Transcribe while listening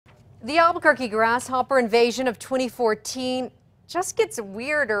The Albuquerque grasshopper invasion of 2014 just gets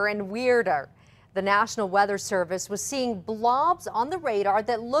weirder and weirder. The National Weather Service was seeing blobs on the radar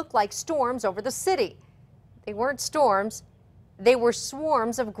that looked like storms over the city. They weren't storms, they were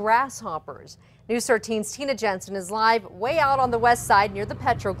swarms of grasshoppers. News 13's Tina Jensen is live way out on the west side near the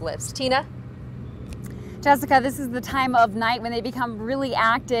petroglyphs. Tina? Jessica, this is the time of night when they become really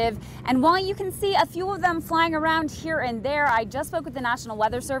active. And while you can see a few of them flying around here and there, I just spoke with the National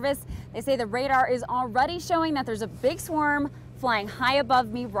Weather Service. They say the radar is already showing that there's a big swarm flying high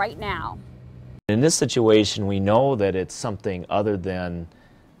above me right now. In this situation, we know that it's something other than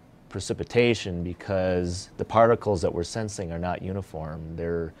precipitation because the particles that we're sensing are not uniform.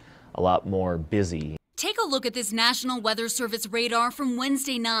 They're a lot more busy. Take a look at this National Weather Service radar from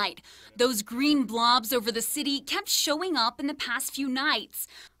Wednesday night. Those green blobs over the city kept showing up in the past few nights.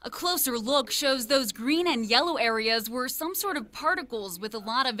 A closer look shows those green and yellow areas were some sort of particles with a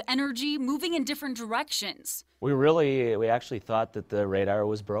lot of energy moving in different directions. We actually thought that the radar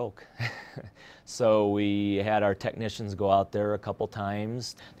was broke. So we had our technicians go out there a couple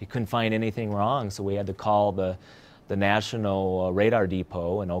times. They couldn't find anything wrong, so we had to call the National Radar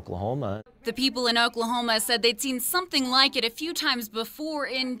Depot in Oklahoma. The people in Oklahoma said they'd seen something like it a few times before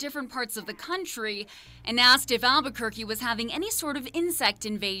in different parts of the country and asked if Albuquerque was having any sort of insect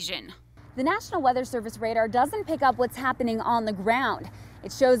invasion. The National Weather Service radar doesn't pick up what's happening on the ground.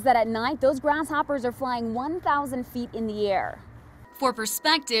 It shows that at night, those grasshoppers are flying 1,000 feet in the air. For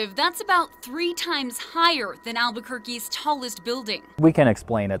perspective, that's about 3 times higher than Albuquerque's tallest building. We can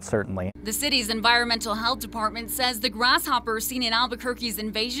explain it, certainly. The city's environmental health department says the grasshoppers seen in Albuquerque's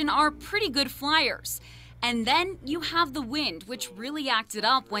invasion are pretty good flyers. And then you have the wind, which really acted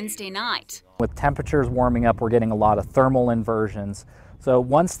up Wednesday night. With temperatures warming up, we're getting a lot of thermal inversions. So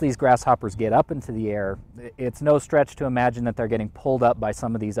once these grasshoppers get up into the air, it's no stretch to imagine that they're getting pulled up by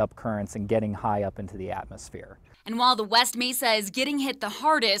some of these up currents and getting high up into the atmosphere. And while the West Mesa is getting hit the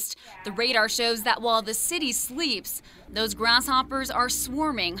hardest, the radar shows that while the city sleeps, those grasshoppers are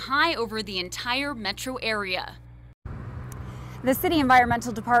swarming high over the entire metro area. The city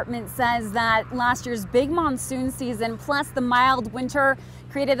environmental department says that last year's big monsoon season plus the mild winter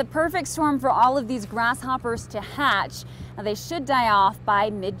created the perfect storm for all of these grasshoppers to hatch. Now, they should die off by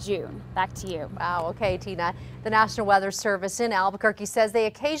mid-June. Back to you. Wow, okay, Tina. The National Weather Service in Albuquerque says they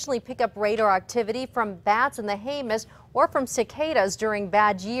occasionally pick up radar activity from bats in the hay mist or from cicadas during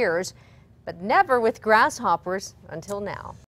bad years, but never with grasshoppers until now.